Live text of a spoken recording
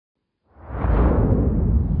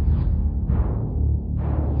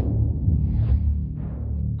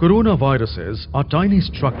Coronaviruses are tiny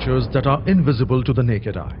structures that are invisible to the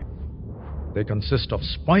naked eye. They consist of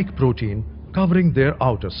spike protein covering their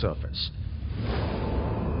outer surface.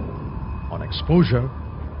 On exposure,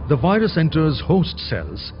 the virus enters host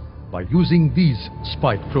cells by using these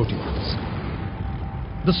spike proteins.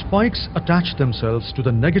 The spikes attach themselves to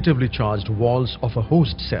the negatively charged walls of a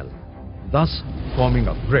host cell, thus forming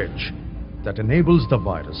a bridge that enables the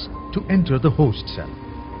virus to enter the host cell.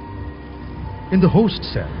 In the host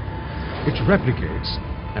cell, it replicates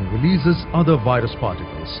and releases other virus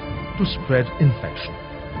particles to spread infection.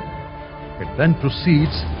 It then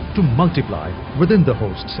proceeds to multiply within the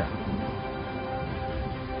host cell.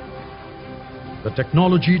 The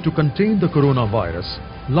technology to contain the coronavirus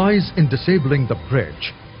lies in disabling the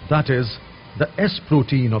bridge, that is, the S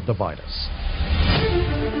protein of the virus.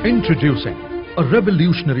 Introducing a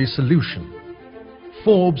revolutionary solution,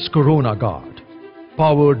 Forbes Coronaguard,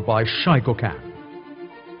 powered by Shikocan.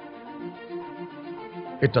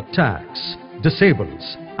 It attacks,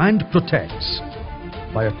 disables, and protects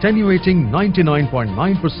by attenuating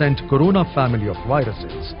 99.9% corona family of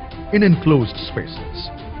viruses in enclosed spaces.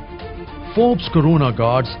 Forbes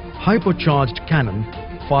Coronaguard's hypercharged cannon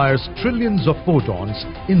fires trillions of photons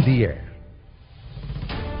in the air.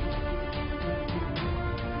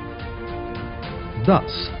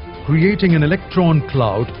 Thus, creating an electron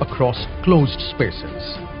cloud across closed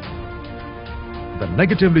spaces. The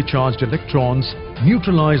negatively charged electrons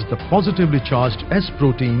neutralize the positively charged S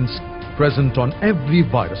proteins present on every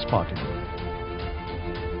virus particle.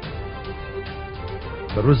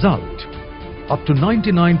 The result, up to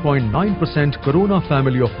 99.9% corona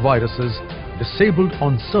family of viruses disabled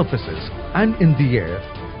on surfaces and in the air,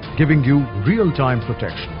 giving you real-time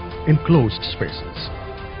protection in closed spaces.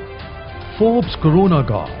 Forbes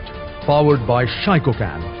Coronaguard, powered by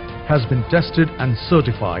Shikocan, has been tested and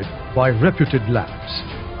certified by reputed labs.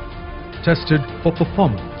 Tested for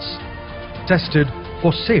performance, tested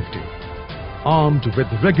for safety, armed with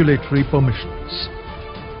regulatory permissions.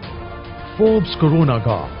 Forbes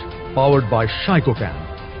Coronaguard, powered by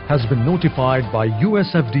Shikocan, has been notified by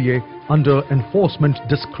US FDA under Enforcement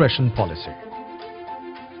Discretion Policy.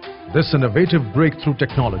 This innovative breakthrough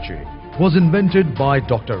technology was invented by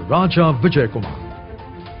Dr. Raja Vijayakumar.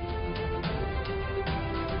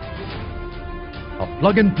 A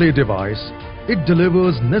plug-and-play device, it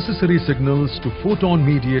delivers necessary signals to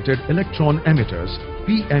photon-mediated electron emitters,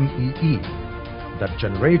 PMEE, that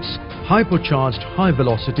generates hypercharged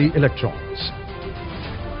high-velocity electrons,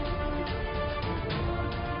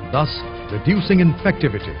 thus reducing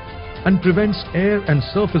infectivity and prevents air and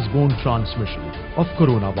surface-borne transmission of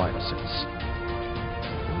coronaviruses.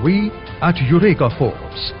 We at Eureka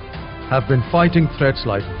Forbes have been fighting threats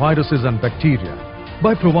like viruses and bacteria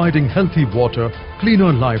by providing healthy water,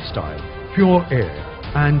 cleaner lifestyle, pure air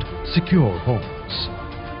and secure homes.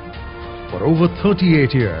 For over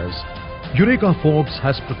 38 years, Eureka Forbes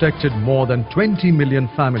has protected more than 20 million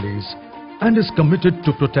families and is committed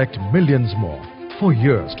to protect millions more for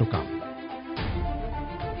years to come.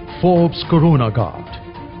 Forbes Coronaguard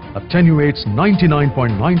attenuates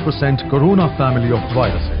 99.9% corona family of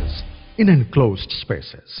viruses in enclosed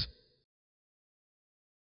spaces.